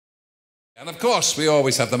And of course, we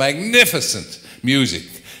always have the magnificent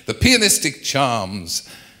music, the pianistic charms,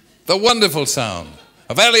 the wonderful sound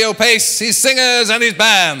of Elio, his singers and his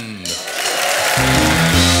band.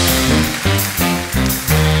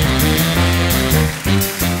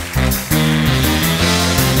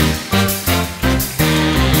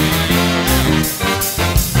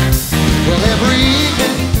 Well, every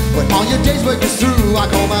evening, when all your days work is through, I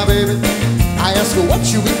call my baby. I ask her what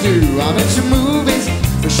should we do. I'm into movies,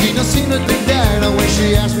 but she don't seem to think that. And when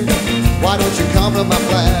she asks me, why don't you come to my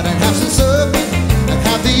flat and have some supper and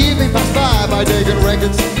have the evening pass by digging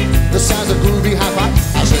records, the sounds of groovy hi-fi,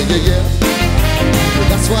 I say yeah, yeah.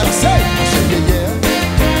 That's what I say, I say yeah, yeah.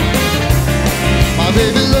 My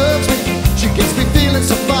baby loves me, she gets me feeling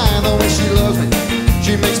so fine. And when she loves me,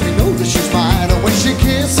 she makes me know that she's mine. And when she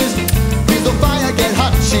kisses, feels the fire get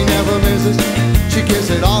hot, she never misses. She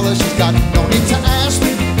gives it all that she's got. No need to ask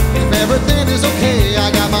me if everything is okay.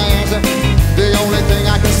 I got my answer. The only thing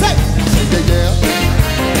I can say, I say yeah, yeah.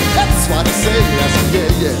 That's what I say, I say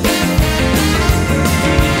yeah, yeah.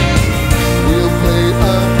 We'll play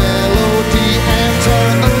a melody and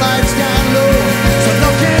turn the lights down low so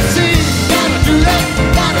no one can see. Gotta do that,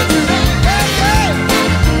 gotta do that, yeah, yeah.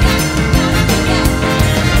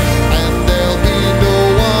 And there'll be no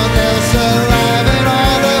one else alive in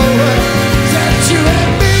all the world except you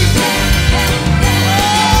and me.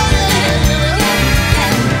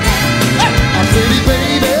 I'm pretty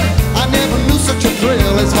baby, I never knew such a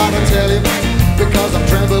thrill. It's hard to tell you because I'm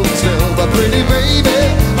trembling still. But pretty baby,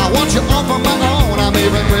 I want you all for my own. I'm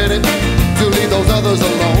even ready to leave those others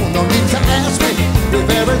alone. No need to ask me if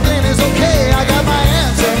everything is okay. I got my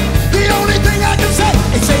answer. The only thing I can say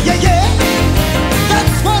is say yeah, yeah.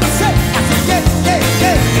 That's what I say. I say yeah, yeah,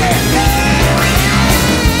 yeah, yeah, yeah.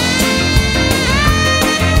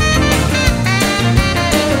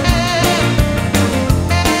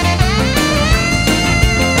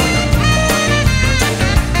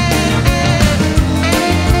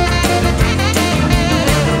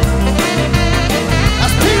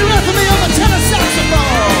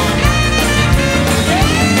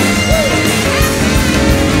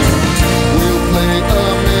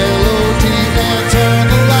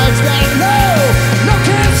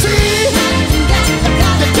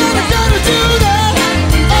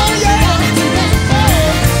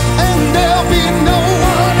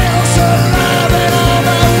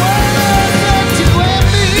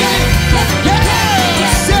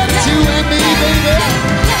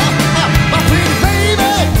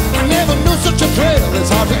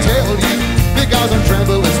 I'm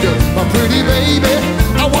trembling still, my pretty baby.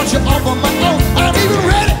 I want you all on my own. I'm even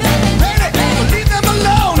ready, to leave them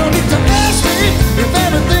alone. No need to ask me if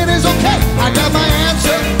everything is okay. I got my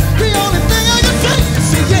answer. The only thing I can say is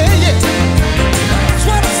say yeah, yeah. That's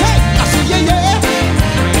what I say. I say yeah, yeah.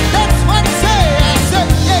 That's what I say. I say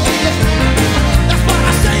yeah, yeah. That's what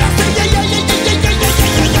I say. I say yeah, yeah, yeah, yeah, yeah, yeah, yeah,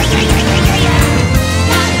 yeah, yeah, yeah, yeah, yeah, yeah.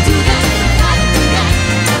 Gotta do that. Gotta do that.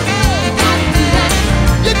 Gotta do that.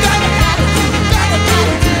 You gotta.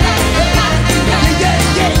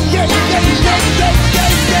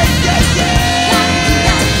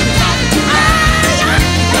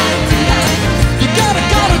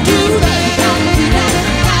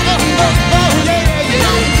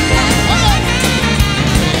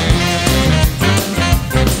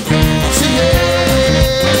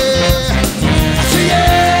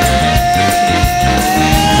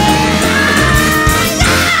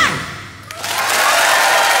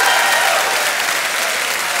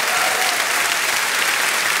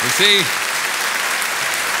 See,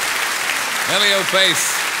 Elio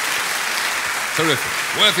bass, terrific,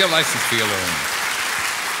 worth your license for your own.